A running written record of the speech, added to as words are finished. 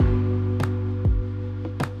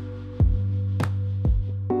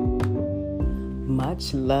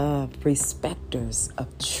Much love, respecters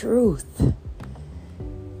of truth.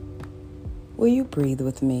 Will you breathe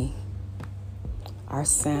with me? Our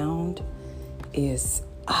sound is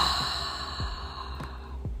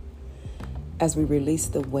as we release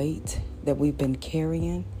the weight that we've been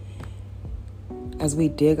carrying, as we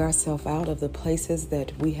dig ourselves out of the places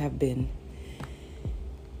that we have been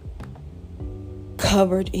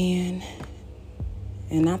covered in,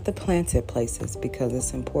 and not the planted places, because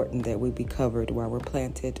it's important that we be covered while we're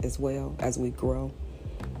planted as well as we grow.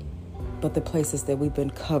 But the places that we've been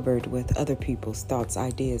covered with other people's thoughts,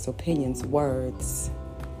 ideas, opinions, words,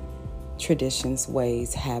 traditions,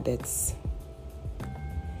 ways, habits.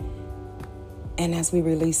 And as we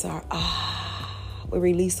release we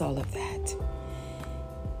release all of that.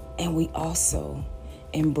 And we also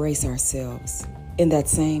embrace ourselves in that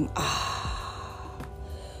same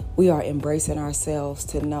We are embracing ourselves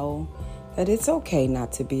to know that it's okay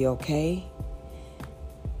not to be okay.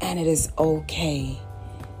 And it is okay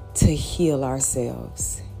to heal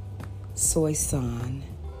ourselves. Soy San,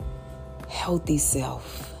 healthy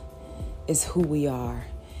self, is who we are.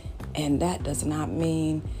 And that does not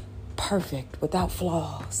mean perfect, without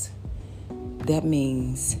flaws. That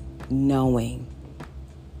means knowing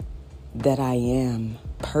that I am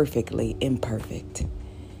perfectly imperfect,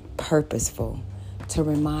 purposeful, to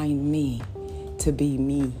remind me to be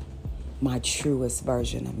me, my truest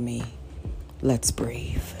version of me. Let's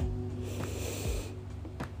breathe.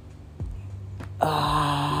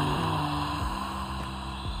 I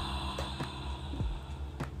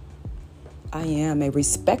am a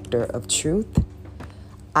respecter of truth.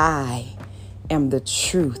 I am the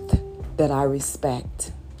truth that I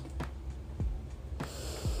respect.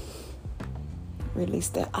 Release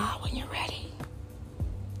that when you're ready.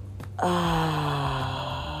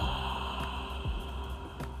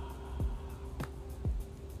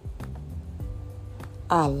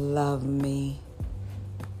 I love me.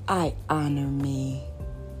 I honor me.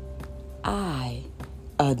 I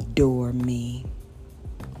adore me.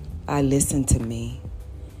 I listen to me.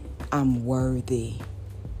 I'm worthy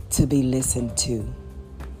to be listened to.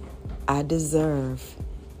 I deserve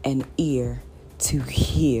an ear to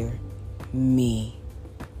hear me.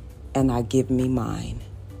 And I give me mine.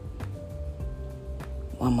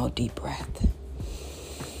 One more deep breath.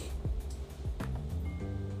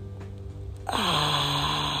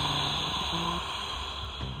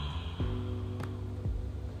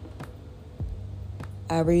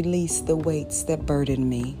 I release the weights that burden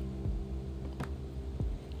me,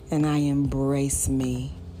 and I embrace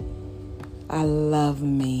me. I love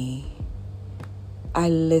me. I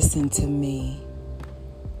listen to me.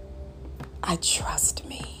 I trust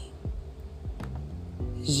me.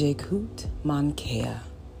 J'écoute mon cœur.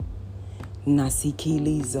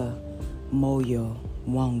 Nasikiliza moyo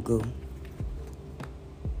wangu.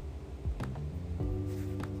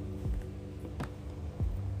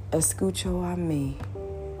 Escucho a mi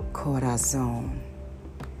corazón.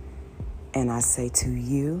 And I say to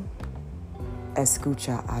you,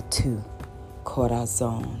 escucha a tu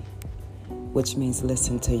corazón, which means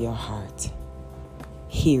listen to your heart,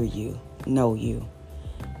 hear you, know you,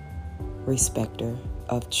 respecter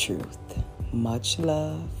of truth. Much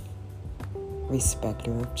love,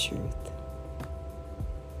 respecter of truth.